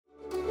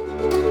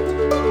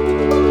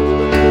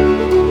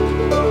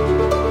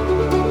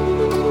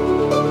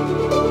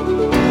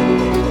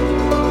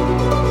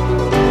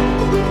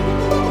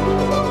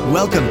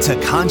Welcome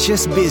to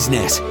Conscious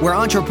Business, where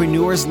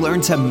entrepreneurs learn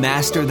to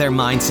master their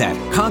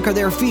mindset, conquer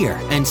their fear,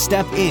 and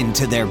step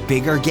into their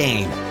bigger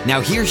game.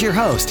 Now here's your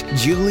host,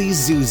 Julie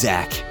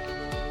Zuzak.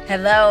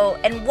 Hello,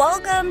 and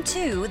welcome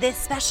to this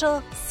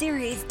special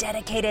series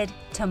dedicated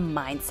to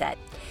mindset.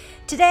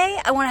 Today,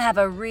 I want to have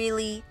a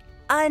really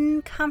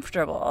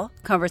uncomfortable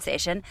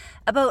conversation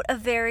about a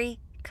very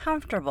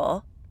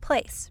comfortable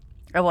place.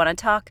 I want to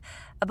talk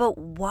about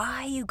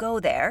why you go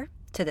there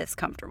to this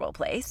comfortable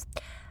place.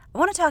 I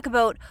want to talk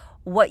about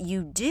what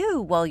you do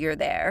while you're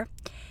there.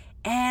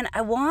 And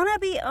I want to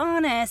be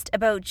honest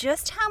about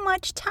just how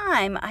much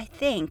time I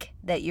think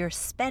that you're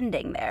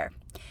spending there.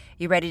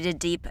 You ready to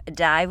deep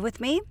dive with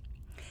me?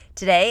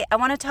 Today, I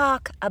want to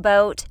talk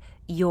about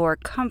your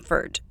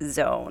comfort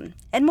zone.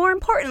 And more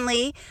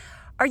importantly,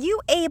 are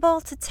you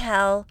able to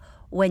tell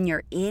when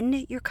you're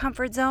in your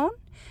comfort zone?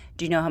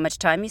 Do you know how much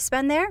time you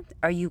spend there?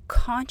 Are you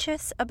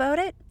conscious about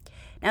it?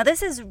 Now,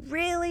 this is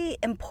really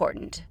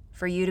important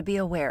for you to be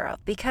aware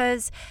of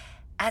because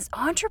as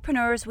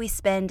entrepreneurs, we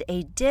spend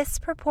a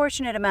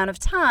disproportionate amount of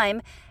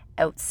time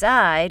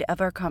outside of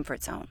our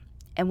comfort zone.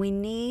 And we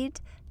need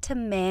to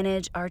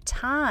manage our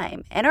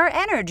time and our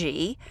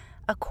energy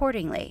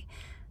accordingly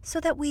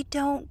so that we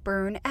don't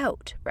burn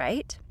out,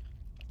 right?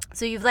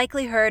 So you've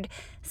likely heard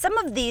some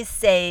of these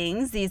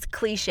sayings, these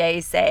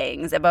cliche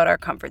sayings about our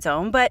comfort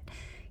zone, but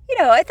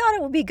I thought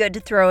it would be good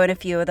to throw in a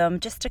few of them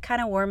just to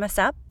kind of warm us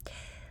up.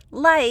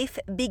 Life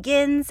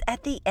begins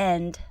at the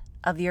end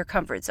of your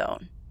comfort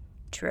zone.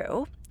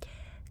 True.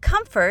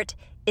 Comfort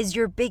is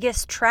your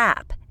biggest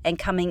trap, and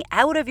coming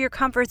out of your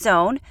comfort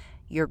zone,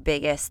 your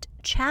biggest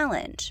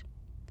challenge.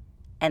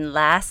 And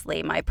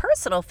lastly, my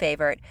personal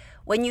favorite,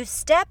 when you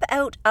step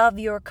out of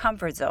your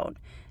comfort zone,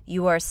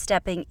 you are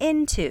stepping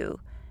into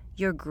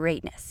your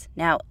greatness.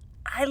 Now,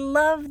 I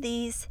love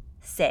these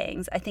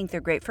sayings. I think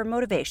they're great for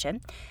motivation,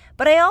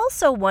 but I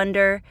also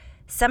wonder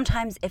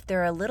sometimes if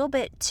they're a little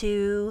bit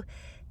too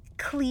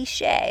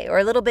cliche or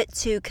a little bit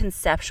too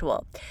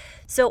conceptual.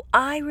 So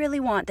I really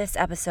want this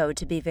episode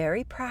to be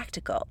very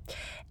practical,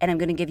 and I'm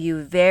going to give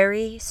you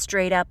very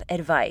straight up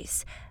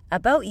advice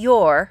about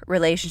your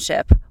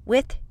relationship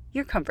with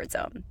your comfort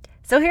zone.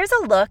 So here's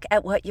a look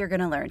at what you're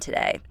going to learn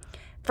today.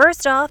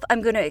 First off,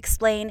 I'm going to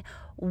explain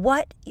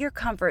what your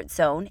comfort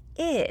zone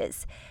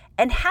is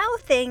and how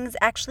things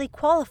actually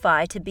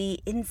qualify to be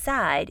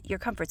inside your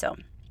comfort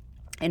zone.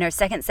 In our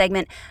second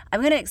segment,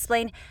 I'm going to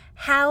explain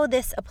how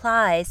this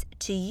applies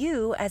to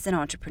you as an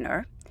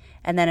entrepreneur.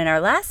 And then in our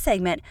last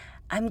segment,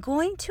 I'm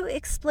going to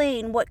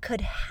explain what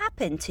could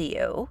happen to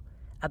you,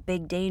 a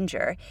big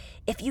danger,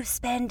 if you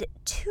spend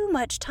too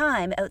much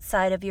time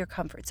outside of your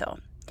comfort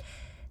zone.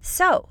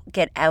 So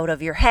get out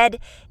of your head,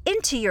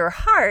 into your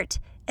heart,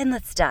 and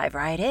let's dive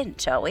right in,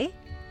 shall we?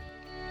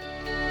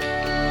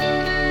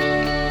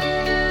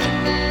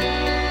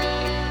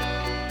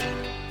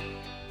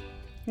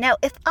 Now,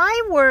 if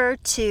I were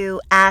to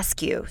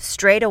ask you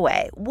straight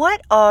away,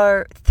 what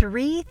are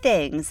 3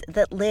 things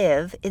that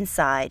live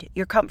inside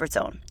your comfort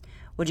zone?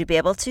 Would you be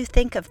able to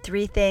think of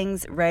 3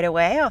 things right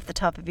away off the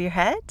top of your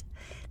head?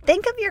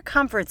 Think of your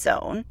comfort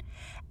zone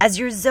as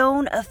your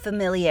zone of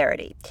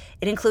familiarity.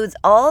 It includes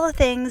all the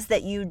things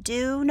that you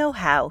do know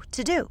how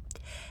to do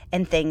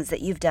and things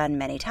that you've done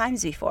many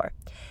times before.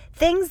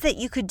 Things that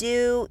you could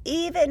do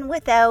even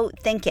without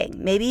thinking,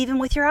 maybe even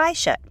with your eyes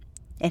shut.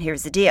 And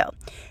here's the deal.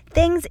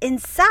 Things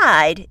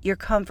inside your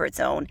comfort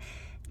zone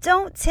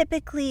don't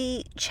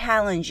typically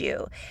challenge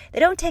you. They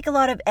don't take a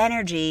lot of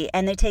energy,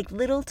 and they take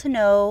little to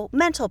no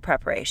mental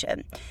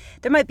preparation.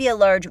 There might be a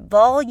large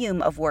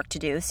volume of work to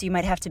do, so you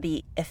might have to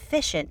be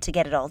efficient to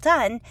get it all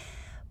done.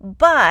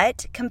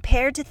 But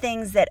compared to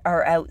things that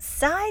are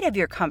outside of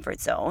your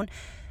comfort zone,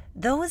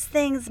 those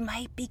things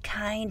might be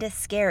kind of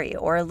scary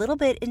or a little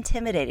bit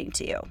intimidating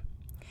to you.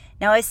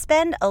 Now, I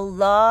spend a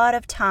lot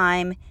of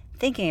time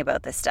thinking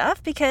about this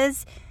stuff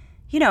because,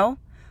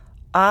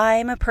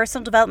 I'm a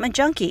personal development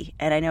junkie,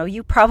 and I know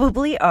you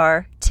probably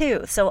are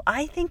too. So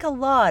I think a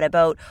lot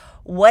about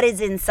what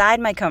is inside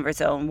my comfort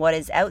zone, what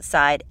is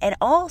outside, and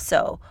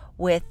also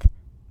with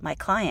my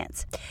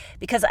clients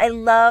because I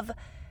love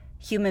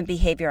human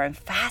behavior. I'm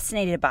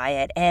fascinated by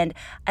it, and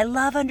I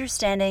love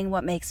understanding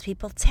what makes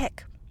people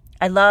tick.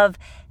 I love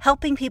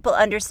helping people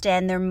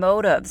understand their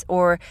motives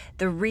or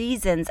the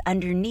reasons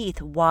underneath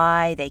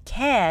why they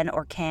can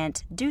or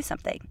can't do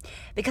something.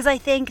 Because I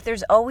think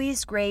there's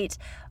always great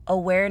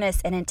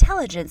awareness and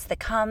intelligence that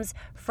comes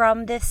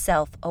from this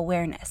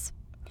self-awareness.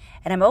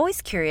 And I'm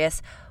always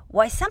curious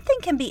why something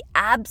can be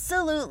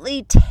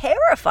absolutely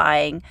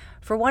terrifying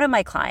for one of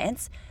my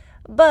clients,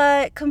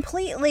 but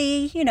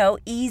completely,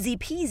 easy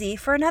peasy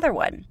for another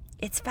one.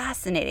 It's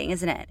fascinating,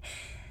 isn't it?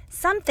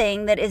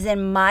 Something that is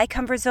in my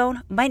comfort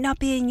zone might not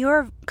be in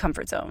your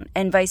comfort zone,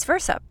 and vice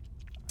versa.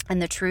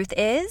 And the truth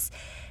is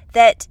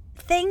that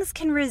things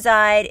can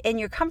reside in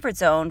your comfort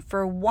zone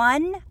for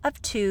one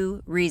of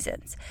 2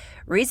 reasons.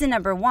 Reason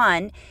number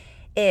 1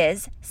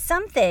 is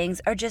some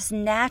things are just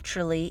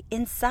naturally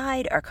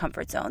inside our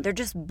comfort zone. They're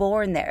just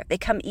born there. They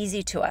come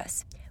easy to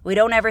us. We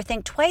don't ever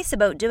think twice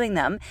about doing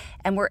them,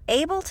 and we're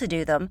able to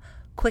do them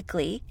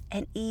quickly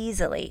and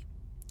easily.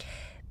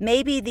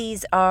 Maybe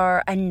these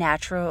are a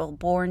natural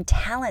born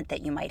talent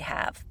that you might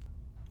have.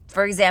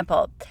 For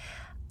example,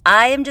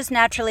 I am just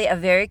naturally a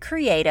very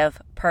creative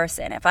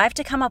person. If I have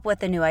to come up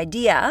with a new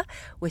idea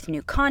with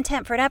new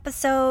content for an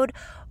episode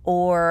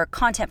or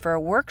content for a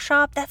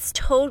workshop, that's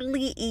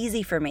totally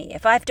easy for me.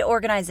 If I have to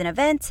organize an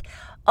event,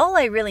 all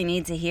I really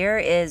need to hear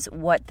is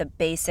what the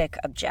basic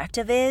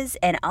objective is,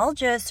 and I'll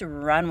just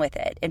run with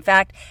it. In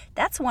fact,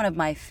 that's one of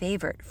my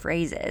favorite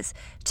phrases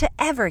to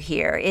ever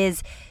hear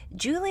is,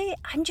 Julie,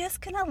 I'm just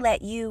going to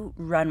let you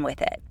run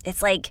with it.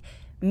 It's like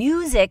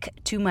music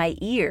to my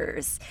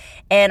ears.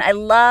 And I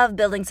love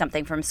building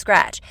something from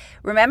scratch.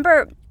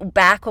 Remember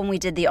back when we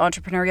did the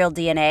entrepreneurial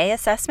DNA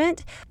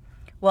assessment?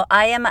 Well,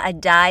 I am a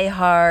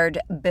diehard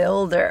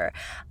builder.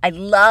 I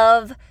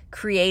love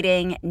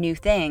creating new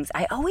things.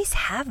 I always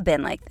have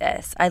been like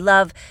this. I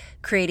love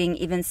creating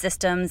even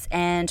systems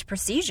and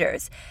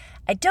procedures.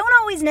 I don't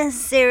always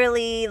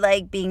necessarily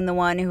like being the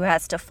one who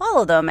has to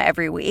follow them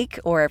every week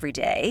or every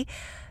day.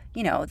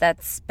 You know,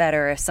 that's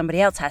better if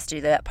somebody else has to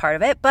do that part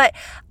of it. But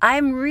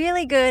I'm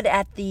really good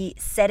at the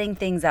setting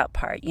things up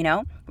part,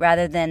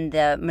 rather than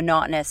the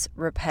monotonous,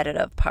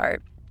 repetitive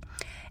part.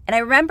 And I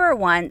remember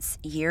once,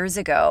 years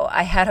ago,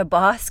 I had a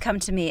boss come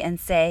to me and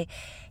say,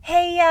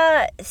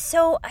 hey,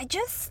 so I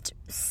just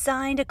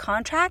signed a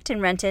contract and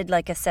rented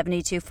like a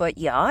 72-foot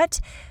yacht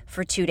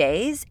for 2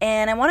 days.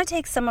 And I want to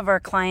take some of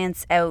our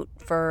clients out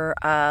for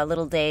a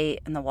little day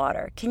in the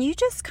water. Can you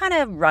just kind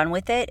of run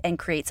with it and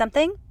create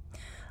something?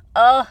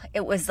 Oh,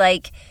 it was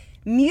like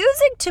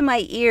music to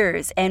my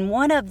ears. And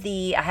one of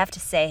the, I have to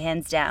say,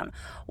 hands down,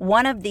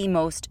 one of the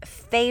most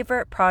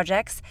favorite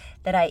projects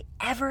that I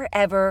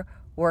ever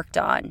worked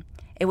on.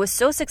 It was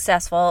so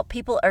successful,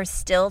 people are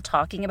still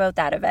talking about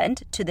that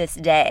event to this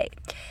day.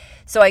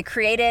 So I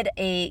created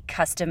a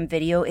custom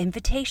video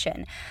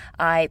invitation.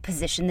 I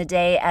positioned the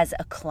day as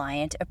a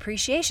client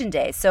appreciation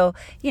day. So,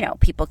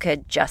 people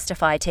could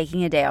justify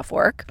taking a day off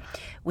work.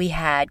 We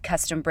had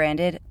custom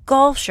branded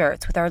golf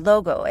shirts with our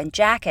logo and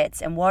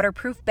jackets and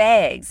waterproof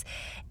bags.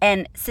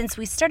 And since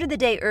we started the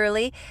day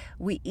early,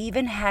 we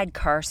even had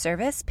car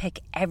service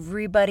pick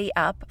everybody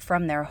up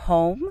from their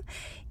home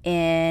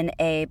in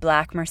a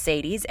black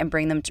Mercedes and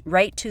bring them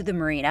right to the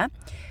marina.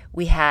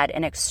 We had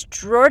an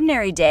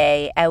extraordinary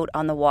day out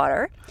on the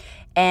water,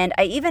 and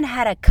I even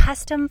had a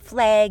custom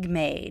flag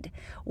made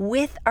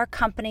with our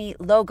company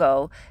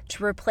logo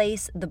to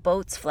replace the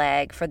boat's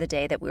flag for the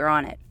day that we were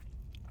on it.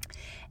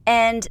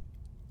 And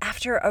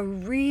after a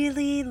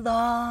really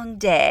long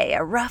day,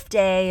 a rough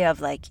day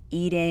of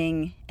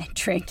eating and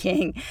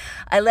drinking,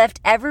 I left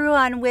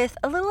everyone with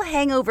a little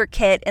hangover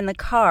kit in the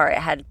car. It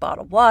had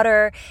bottled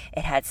water,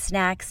 it had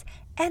snacks,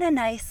 and a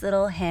nice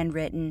little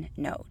handwritten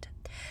note.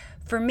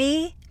 For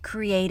me,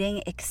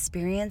 creating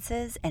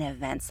experiences and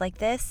events like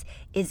this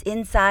is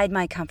inside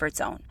my comfort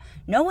zone.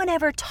 No one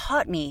ever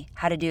taught me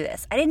how to do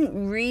this. I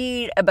didn't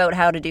read about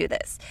how to do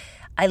this.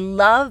 I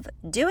love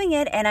doing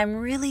it, and I'm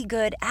really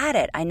good at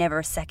it. I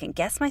never second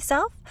guess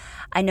myself.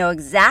 I know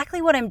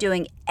exactly what I'm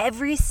doing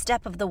every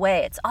step of the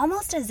way. It's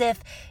almost as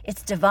if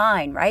it's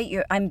divine, right?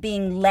 I'm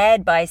being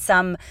led by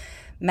some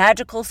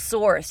magical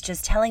source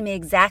just telling me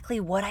exactly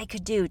what I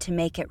could do to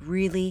make it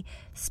really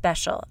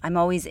special. I'm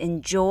always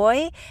in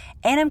joy,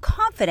 and I'm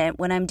confident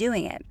when I'm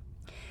doing it.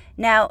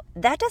 Now,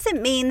 that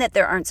doesn't mean that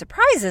there aren't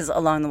surprises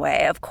along the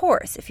way. Of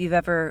course, if you've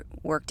ever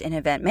worked in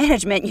event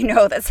management, you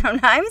know that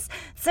sometimes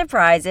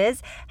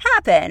surprises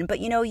happen,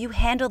 but you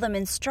handle them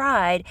in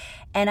stride,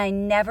 and I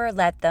never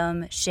let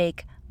them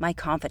shake my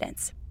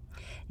confidence.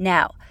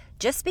 Now,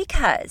 just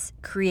because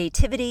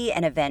creativity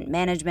and event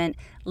management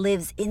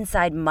lives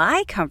inside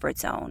my comfort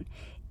zone,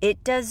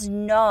 it does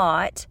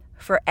not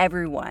for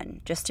everyone,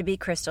 just to be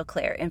crystal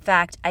clear. In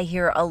fact, I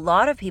hear a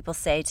lot of people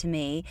say to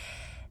me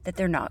that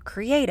they're not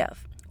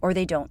creative, or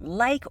they don't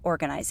like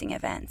organizing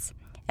events.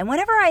 And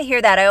whenever I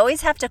hear that, I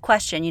always have to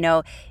question,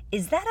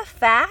 is that a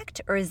fact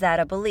or is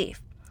that a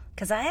belief?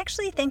 Because I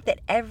actually think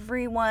that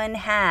everyone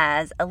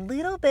has a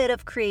little bit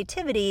of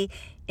creativity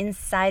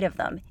inside of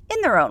them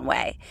in their own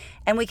way.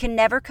 And we can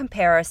never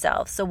compare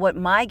ourselves. So what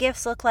my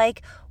gifts look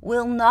like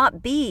will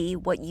not be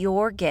what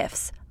your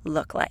gifts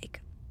look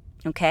like.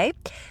 Okay?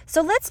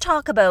 So let's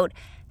talk about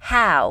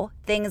how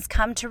things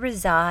come to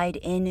reside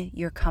in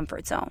your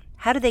comfort zone.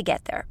 How do they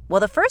get there?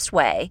 Well, the first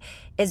way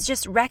is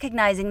just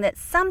recognizing that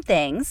some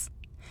things,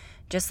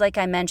 just like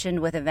I mentioned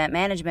with event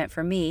management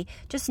for me,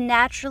 just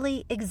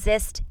naturally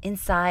exist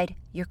inside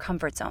your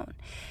comfort zone.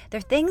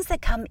 They're things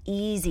that come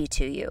easy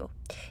to you.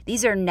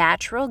 These are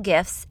natural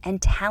gifts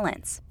and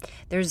talents.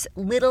 There's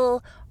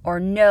little or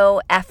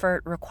no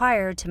effort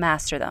required to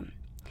master them.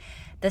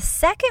 The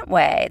second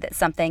way that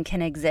something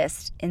can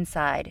exist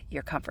inside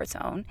your comfort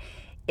zone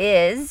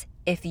is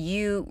if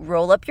you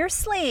roll up your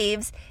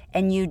sleeves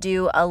and you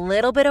do a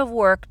little bit of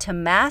work to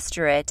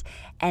master it,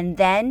 and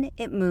then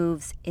it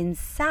moves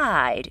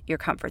inside your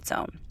comfort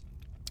zone.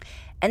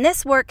 And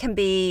this work can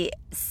be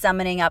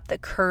summoning up the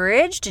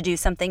courage to do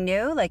something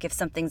new, like if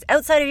something's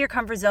outside of your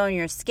comfort zone,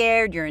 you're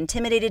scared, you're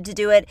intimidated to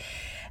do it,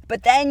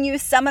 but then you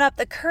summon up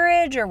the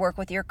courage or work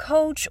with your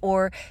coach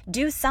or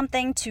do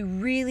something to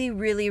really,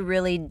 really,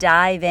 really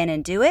dive in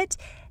and do it,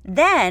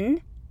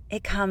 then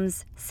it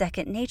comes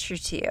second nature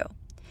to you.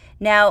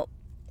 Now,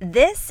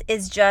 this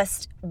is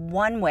just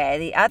one way.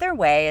 The other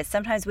way is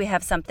sometimes we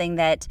have something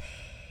that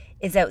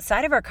is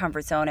outside of our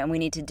comfort zone and we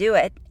need to do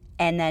it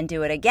and then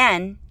do it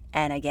again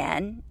and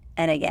again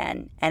and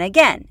again and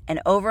again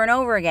and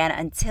over again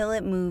until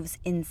it moves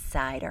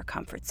inside our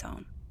comfort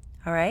zone.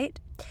 All right?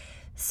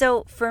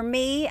 So for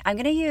me, I'm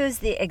going to use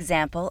the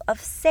example of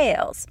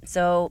sales.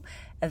 So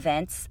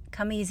events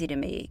come easy to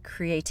me.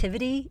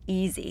 Creativity,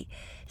 easy.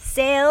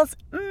 Sales,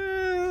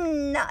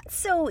 not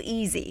so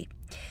easy.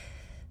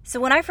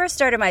 So when I first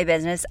started my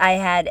business, I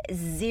had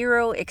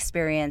zero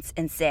experience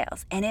in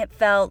sales, and it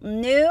felt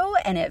new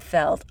and it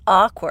felt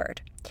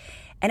awkward.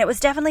 And it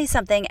was definitely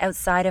something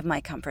outside of my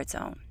comfort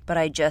zone, but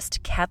I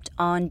just kept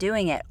on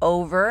doing it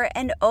over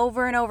and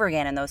over and over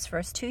again in those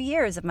first 2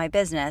 years of my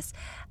business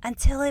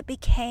until it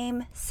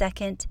became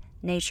second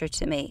nature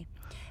to me.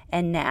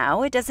 And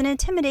now it doesn't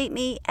intimidate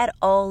me at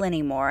all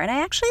anymore, and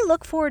I actually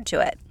look forward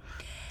to it.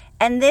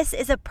 And this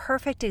is a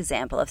perfect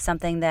example of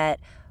something that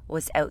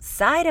was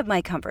outside of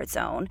my comfort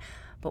zone,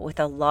 but with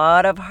a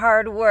lot of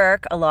hard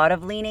work, a lot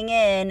of leaning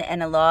in,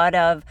 and a lot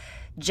of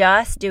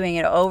just doing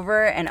it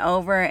over and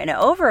over and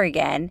over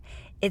again,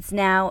 it's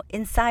now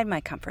inside my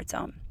comfort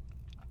zone.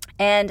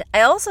 And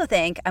I also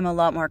think I'm a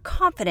lot more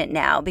confident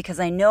now because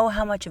I know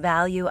how much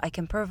value I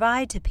can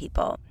provide to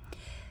people.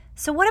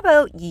 So what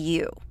about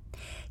you?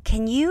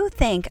 Can you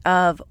think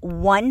of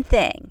one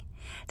thing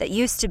that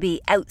used to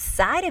be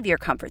outside of your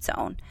comfort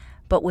zone,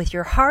 but with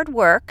your hard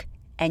work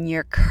and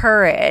your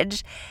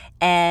courage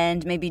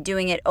and maybe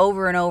doing it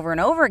over and over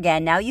and over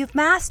again, now you've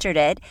mastered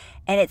it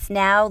and it's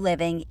now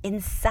living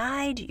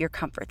inside your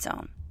comfort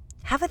zone?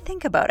 Have a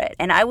think about it.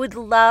 And I would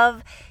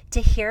love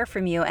to hear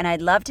from you, and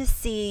I'd love to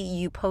see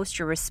you post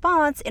your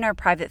response in our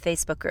private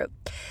Facebook group.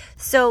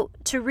 So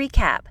to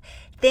recap,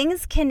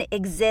 things can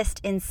exist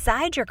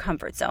inside your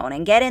comfort zone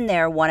and get in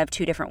there one of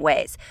two different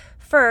ways.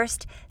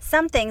 First,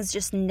 some things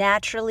just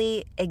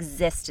naturally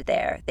exist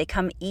there. They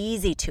come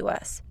easy to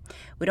us.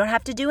 We don't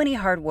have to do any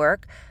hard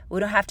work. We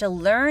don't have to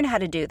learn how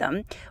to do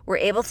them. We're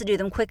able to do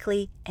them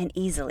quickly and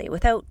easily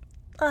without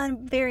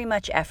very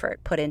much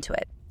effort put into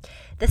it.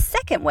 The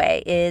second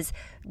way is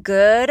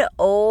good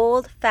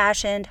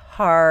old-fashioned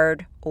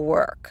hard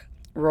work.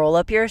 Roll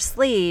up your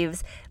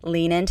sleeves,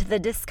 lean into the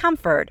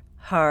discomfort,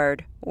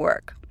 hard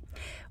work.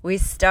 We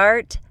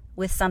start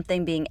with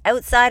something being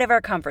outside of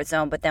our comfort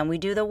zone, but then we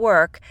do the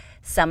work,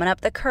 summon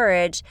up the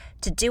courage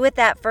to do it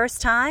that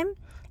first time.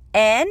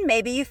 And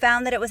maybe you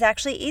found that it was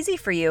actually easy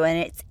for you and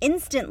it's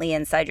instantly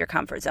inside your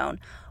comfort zone.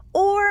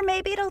 Or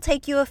maybe it'll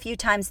take you a few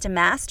times to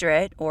master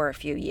it, or a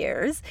few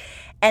years.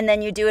 And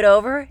then you do it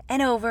over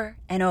and over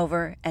and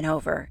over and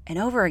over and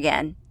over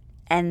again.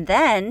 And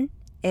then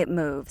it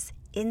moves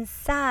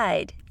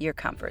inside your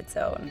comfort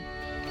zone.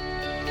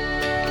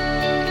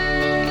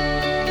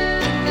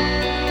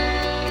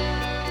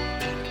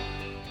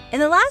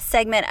 In the last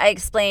segment, I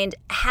explained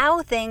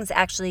how things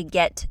actually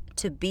get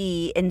to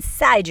be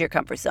inside your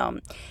comfort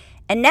zone.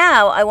 And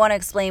now I want to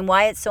explain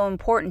why it's so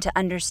important to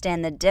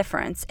understand the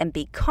difference and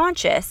be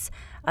conscious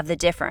of the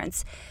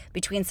difference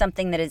between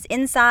something that is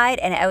inside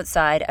and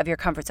outside of your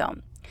comfort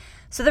zone.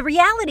 So the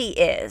reality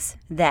is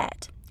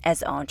that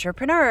as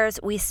entrepreneurs,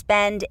 we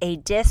spend a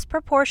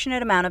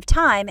disproportionate amount of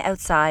time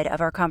outside of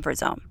our comfort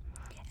zone.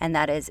 And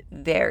that is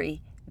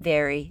very,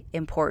 very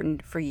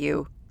important for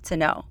you to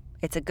know.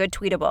 It's a good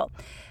tweetable.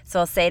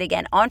 So I'll say it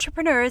again.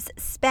 Entrepreneurs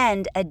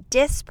spend a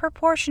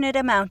disproportionate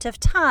amount of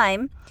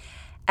time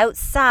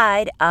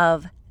outside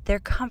of their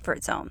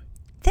comfort zone.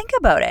 Think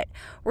about it.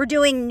 We're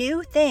doing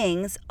new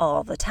things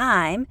all the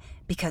time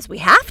because we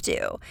have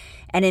to.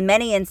 And in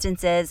many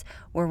instances,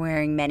 we're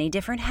wearing many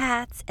different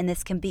hats, and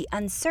this can be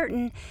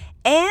uncertain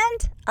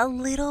and a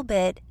little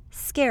bit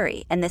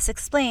scary. And this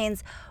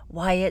explains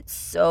why it's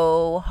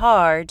so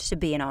hard to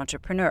be an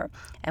entrepreneur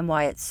and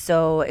why it's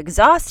so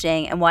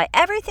exhausting and why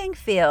everything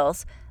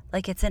feels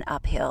like it's an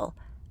uphill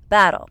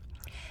battle.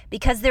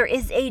 Because there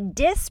is a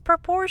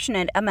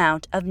disproportionate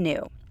amount of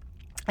new.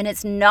 And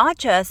it's not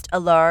just a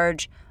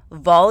large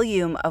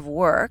volume of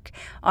work.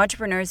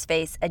 Entrepreneurs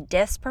face a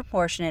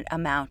disproportionate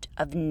amount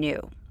of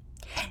new.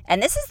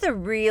 And this is the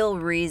real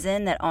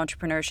reason that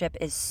entrepreneurship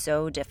is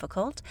so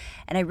difficult.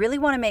 And I really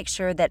want to make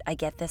sure that I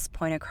get this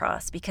point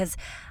across because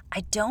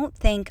I don't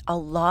think a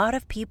lot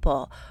of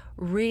people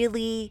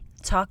really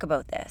talk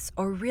about this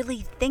or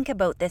really think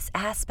about this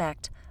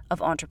aspect of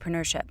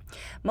entrepreneurship.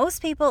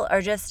 Most people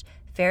are just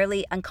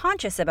fairly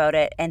unconscious about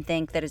it and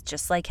think that it's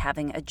just like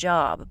having a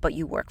job, but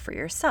you work for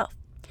yourself.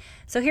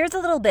 So here's a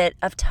little bit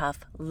of tough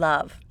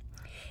love.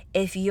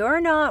 If you're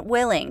not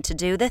willing to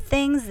do the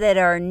things that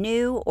are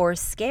new or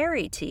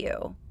scary to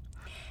you,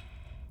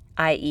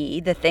 i.e.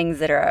 the things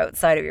that are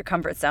outside of your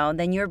comfort zone,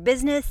 then your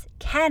business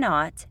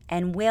cannot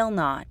and will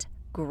not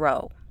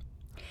grow.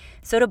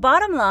 So to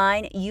bottom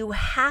line, you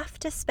have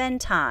to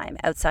spend time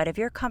outside of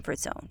your comfort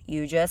zone.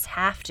 You just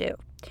have to.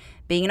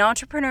 Being an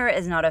entrepreneur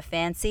is not a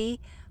fancy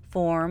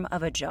form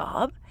of a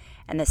job.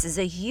 And this is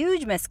a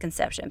huge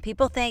misconception.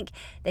 People think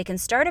they can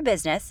start a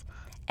business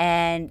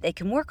and they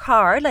can work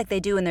hard like they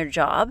do in their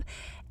job,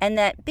 and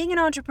that being an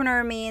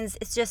entrepreneur means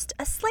it's just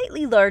a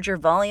slightly larger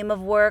volume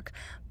of work,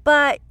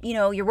 but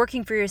you're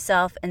working for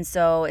yourself, and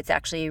so it's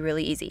actually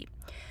really easy.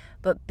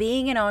 But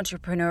being an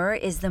entrepreneur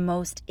is the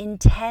most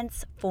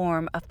intense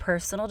form of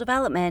personal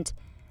development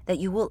that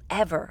you will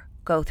ever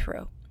go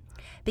through,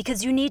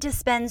 because you need to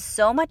spend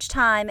so much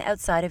time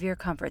outside of your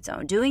comfort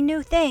zone. Doing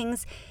new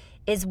things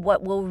is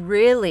what will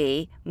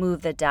really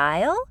move the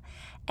dial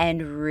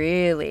and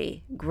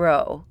really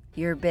grow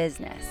your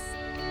business.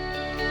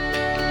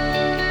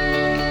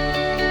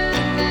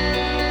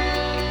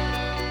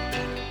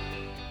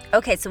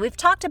 Okay, so we've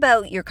talked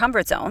about your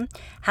comfort zone,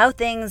 how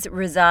things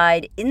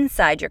reside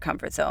inside your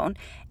comfort zone,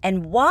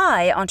 and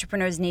why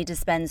entrepreneurs need to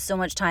spend so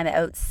much time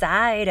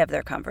outside of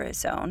their comfort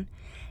zone.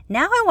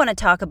 Now I want to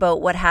talk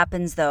about what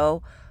happens,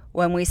 though,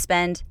 when we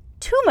spend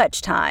too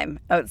much time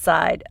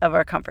outside of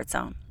our comfort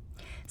zone.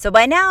 So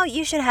by now,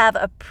 you should have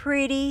a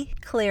pretty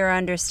clear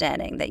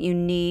understanding that you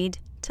need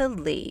to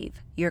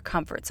leave your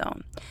comfort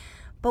zone.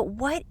 But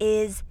what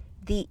is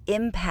the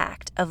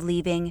impact of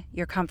leaving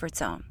your comfort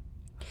zone?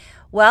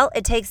 Well,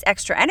 it takes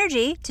extra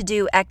energy to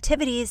do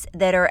activities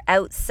that are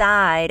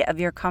outside of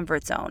your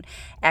comfort zone.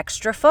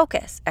 Extra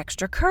focus,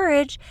 extra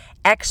courage,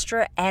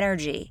 extra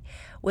energy.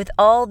 With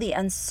all the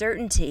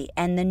uncertainty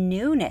and the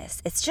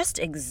newness, it's just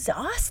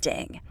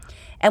exhausting.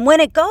 And when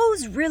it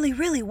goes really,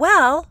 really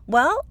well,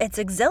 it's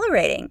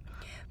exhilarating.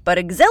 But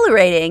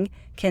exhilarating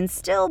can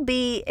still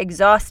be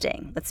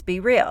exhausting. Let's be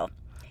real.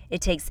 It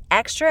takes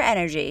extra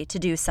energy to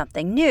do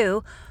something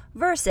new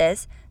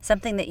versus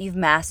something that you've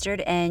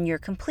mastered and you're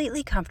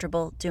completely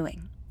comfortable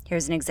doing.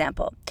 Here's an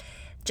example.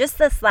 Just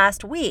this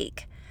last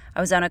week,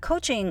 I was on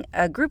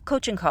a group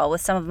coaching call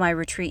with some of my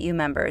Retreat U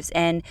members,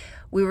 and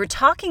we were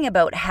talking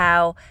about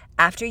how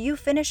after you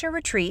finish a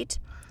retreat,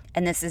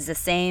 and this is the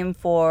same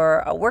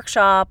for a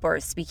workshop or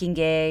a speaking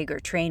gig or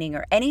training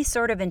or any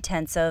sort of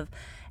intensive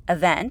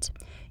event,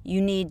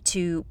 you need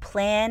to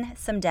plan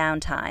some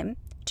downtime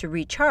to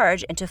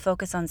recharge and to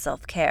focus on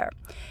self-care.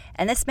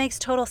 And this makes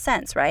total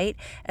sense, right?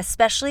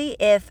 Especially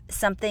if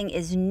something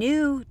is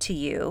new to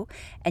you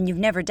and you've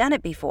never done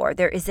it before,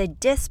 there is a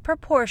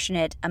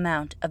disproportionate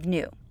amount of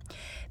new.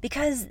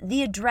 Because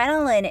the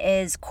adrenaline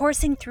is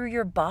coursing through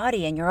your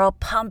body and you're all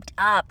pumped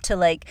up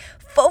to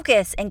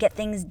focus and get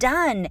things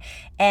done.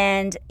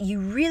 And you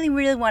really,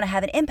 really want to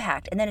have an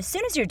impact. And then as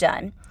soon as you're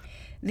done,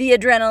 the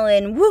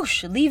adrenaline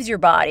whoosh leaves your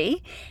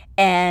body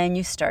and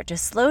you start to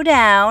slow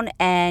down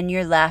and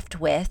you're left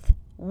with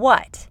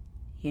what?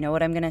 You know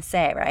what I'm going to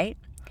say, right?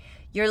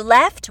 You're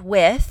left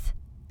with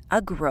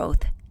a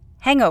growth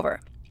hangover,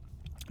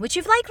 which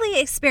you've likely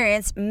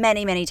experienced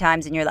many, many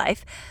times in your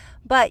life,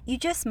 but you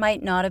just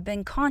might not have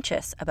been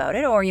conscious about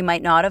it, or you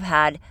might not have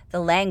had the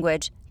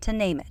language to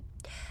name it.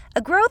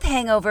 A growth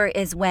hangover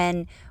is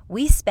when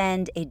we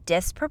spend a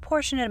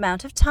disproportionate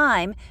amount of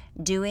time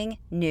doing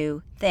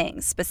new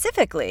things,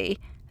 specifically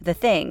the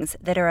things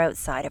that are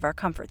outside of our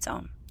comfort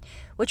zone,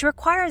 which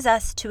requires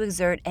us to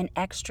exert an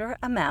extra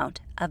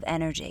amount of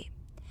energy.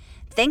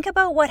 Think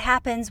about what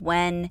happens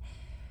when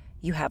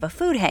you have a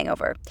food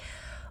hangover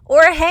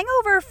or a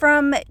hangover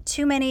from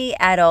too many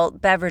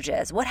adult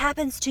beverages. What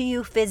happens to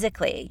you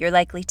physically? You're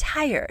likely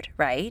tired,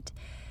 right?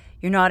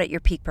 You're not at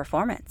your peak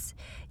performance.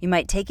 You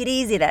might take it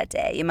easy that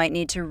day. You might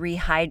need to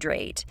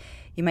rehydrate.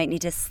 You might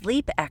need to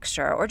sleep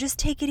extra or just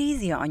take it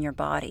easy on your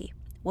body.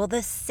 Well,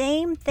 the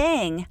same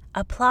thing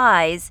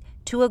applies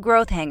to a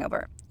growth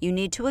hangover. You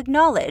need to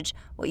acknowledge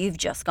what you've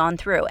just gone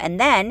through and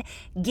then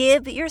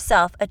give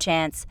yourself a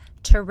chance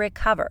to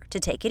recover, to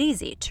take it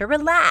easy, to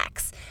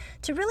relax,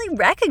 to really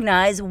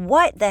recognize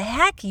what the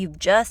heck you've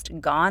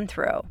just gone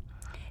through.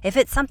 If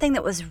it's something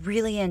that was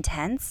really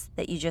intense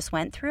that you just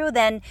went through,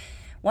 then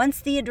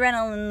once the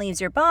adrenaline leaves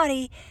your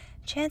body,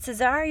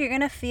 chances are you're going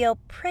to feel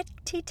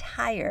pretty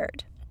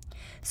tired.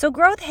 So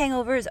growth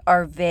hangovers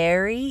are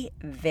very,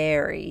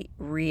 very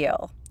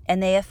real,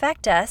 and they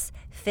affect us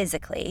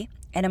physically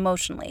and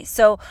emotionally.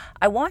 So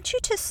I want you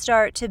to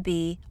start to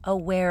be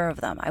aware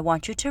of them. I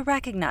want you to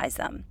recognize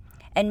them.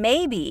 And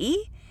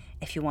maybe,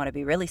 if you want to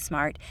be really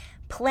smart,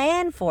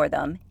 plan for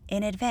them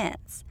in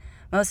advance.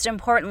 Most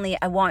importantly,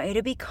 I want you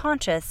to be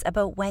conscious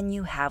about when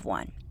you have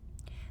one.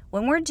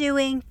 When we're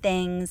doing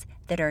things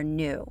that are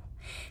new,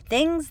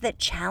 things that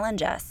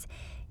challenge us,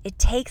 it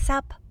takes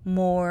up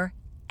more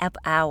of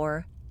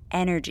our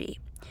energy.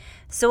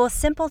 So a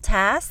simple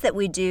task that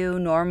we do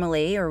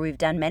normally or we've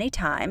done many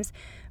times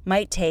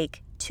might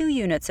take 2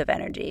 units of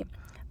energy.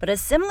 But a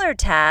similar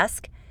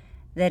task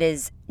that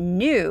is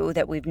new,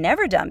 that we've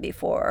never done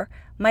before,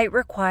 might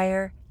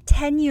require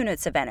 10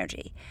 units of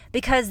energy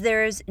because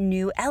there's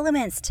new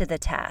elements to the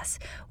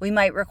task. We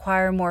might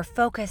require more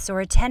focus or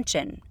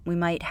attention. We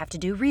might have to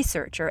do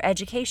research or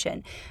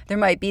education. There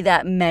might be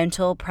that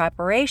mental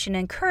preparation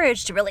and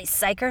courage to really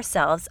psych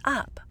ourselves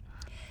up.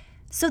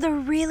 So the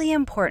really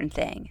important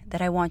thing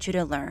that I want you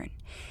to learn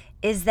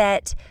is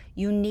that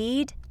you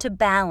need to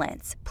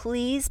balance.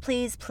 Please,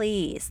 please,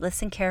 please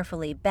listen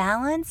carefully.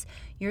 Balance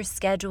your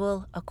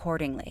schedule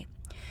accordingly.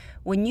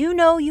 When you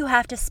know you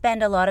have to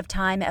spend a lot of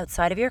time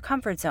outside of your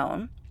comfort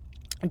zone,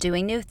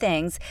 doing new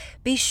things,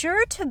 be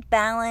sure to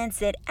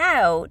balance it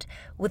out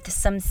with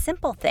some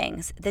simple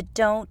things that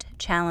don't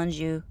challenge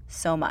you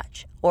so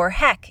much. Or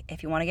heck,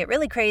 if you want to get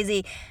really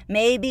crazy,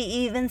 maybe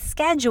even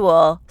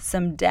schedule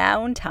some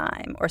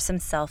downtime or some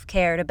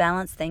self-care to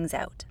balance things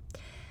out.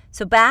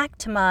 So back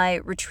to my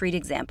retreat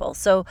example.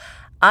 So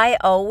I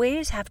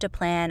always have to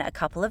plan a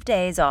couple of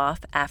days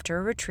off after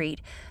a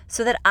retreat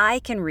so that I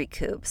can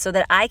recoup, so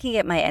that I can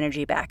get my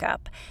energy back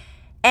up.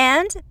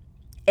 And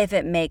if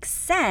it makes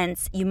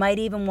sense, you might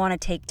even want to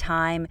take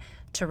time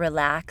to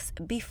relax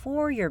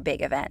before your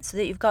big event so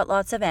that you've got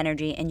lots of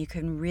energy and you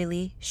can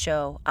really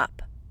show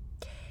up.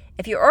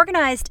 If you're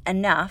organized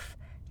enough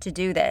to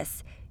do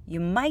this, you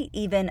might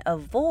even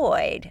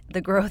avoid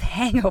the growth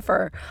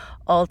hangover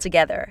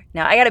altogether.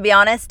 Now, I got to be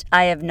honest,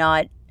 I have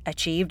not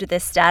achieved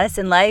this status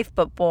in life,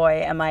 but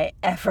boy, am I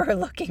ever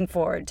looking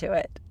forward to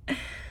it.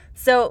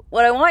 So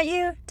what I want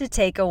you to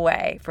take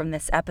away from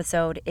this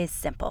episode is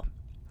simple.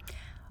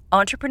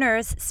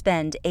 Entrepreneurs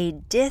spend a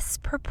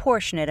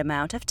disproportionate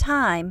amount of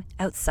time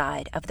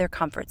outside of their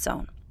comfort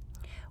zone.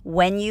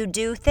 When you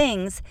do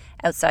things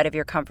outside of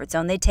your comfort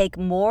zone, they take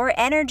more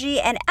energy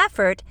and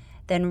effort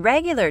than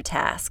regular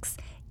tasks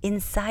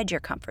inside your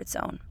comfort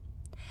zone.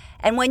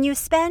 And when you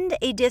spend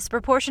a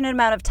disproportionate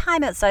amount of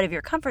time outside of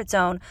your comfort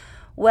zone,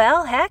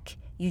 well, heck,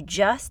 you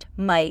just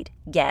might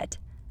get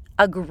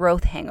a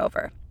growth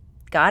hangover.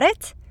 Got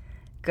it?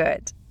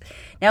 Good.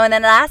 Now, in the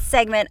last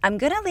segment, I'm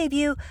going to leave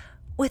you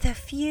with a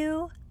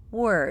few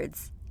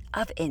words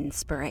of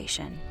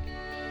inspiration.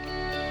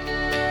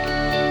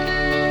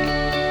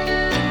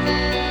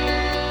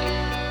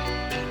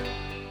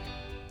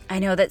 I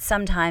know that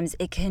sometimes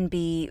it can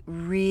be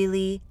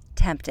really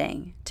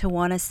tempting to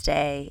want to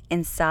stay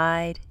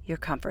inside your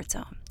comfort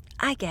zone.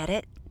 I get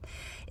it.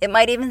 It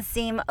might even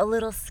seem a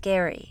little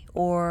scary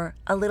or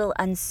a little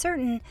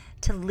uncertain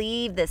to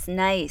leave this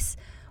nice,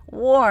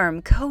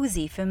 warm,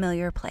 cozy,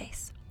 familiar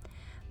place.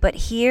 But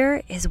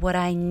here is what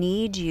I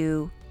need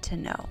you to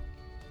know.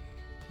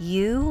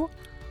 You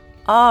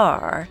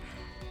are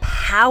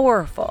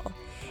powerful.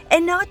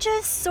 And not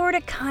just sort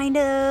of kind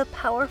of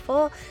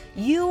powerful.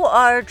 You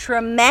are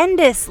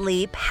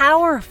tremendously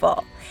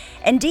powerful.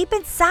 And deep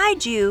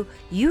inside you,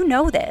 you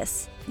know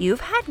this.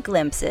 You've had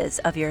glimpses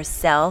of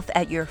yourself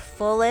at your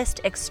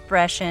fullest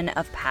expression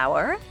of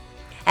power.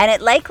 And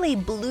it likely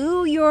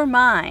blew your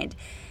mind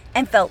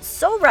and felt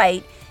so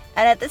right,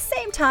 and at the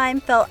same time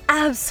felt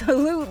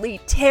absolutely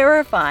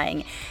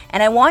terrifying.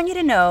 And I want you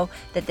to know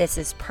that this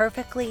is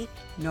perfectly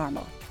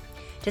normal.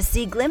 To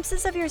see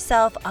glimpses of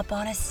yourself up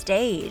on a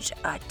stage,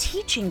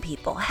 teaching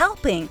people,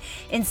 helping,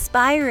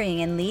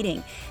 inspiring, and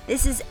leading.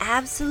 This is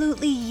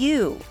absolutely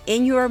you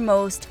in your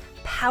most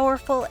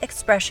powerful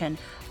expression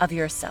of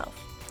yourself.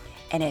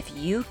 And if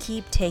you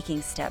keep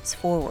taking steps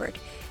forward,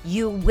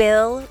 you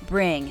will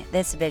bring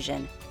this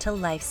vision to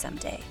life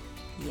someday.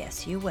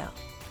 Yes, you will.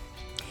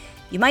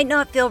 You might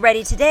not feel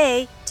ready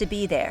today to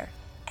be there,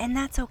 and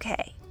that's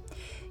okay.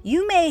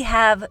 You may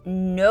have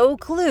no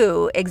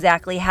clue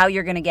exactly how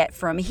you're going to get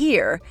from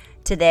here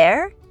to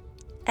there,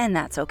 and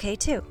that's okay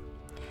too.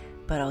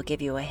 But I'll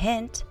give you a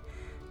hint,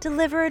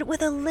 delivered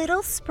with a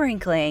little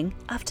sprinkling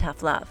of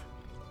tough love.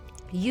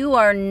 You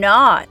are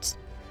not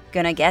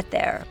going to get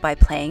there by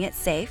playing it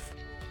safe,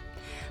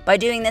 by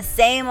doing the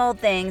same old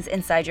things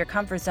inside your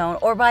comfort zone,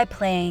 or by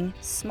playing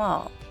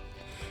small.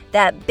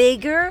 That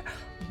bigger,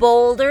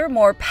 bolder,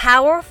 more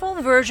powerful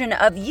version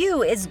of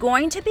you is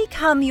going to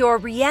become your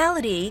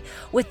reality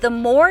with the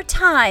more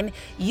time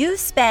you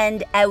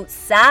spend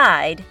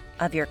outside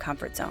of your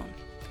comfort zone.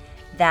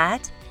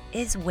 That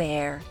is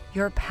where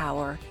your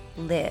power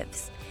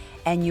lives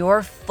and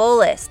your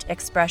fullest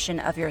expression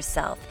of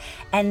yourself.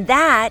 And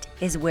that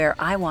is where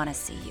I want to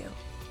see you.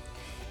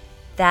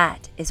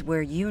 That is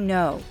where you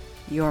know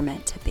you're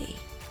meant to be.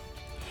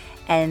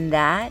 And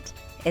that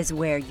is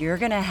where you're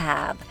going to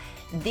have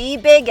the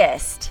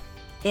biggest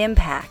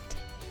impact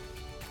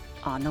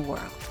on the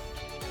world.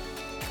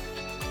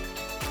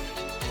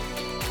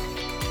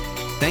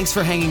 Thanks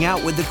for hanging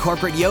out with the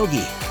Corporate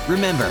Yogi.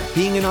 Remember,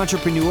 being an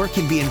entrepreneur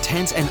can be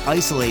intense and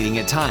isolating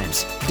at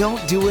times.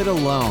 Don't do it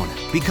alone.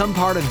 Become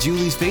part of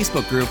Julie's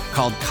Facebook group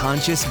called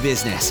Conscious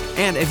Business.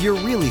 And if you're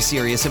really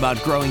serious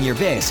about growing your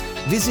biz,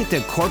 visit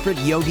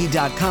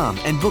thecorporateyogi.com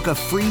and book a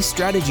free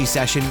strategy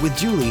session with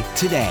Julie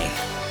today.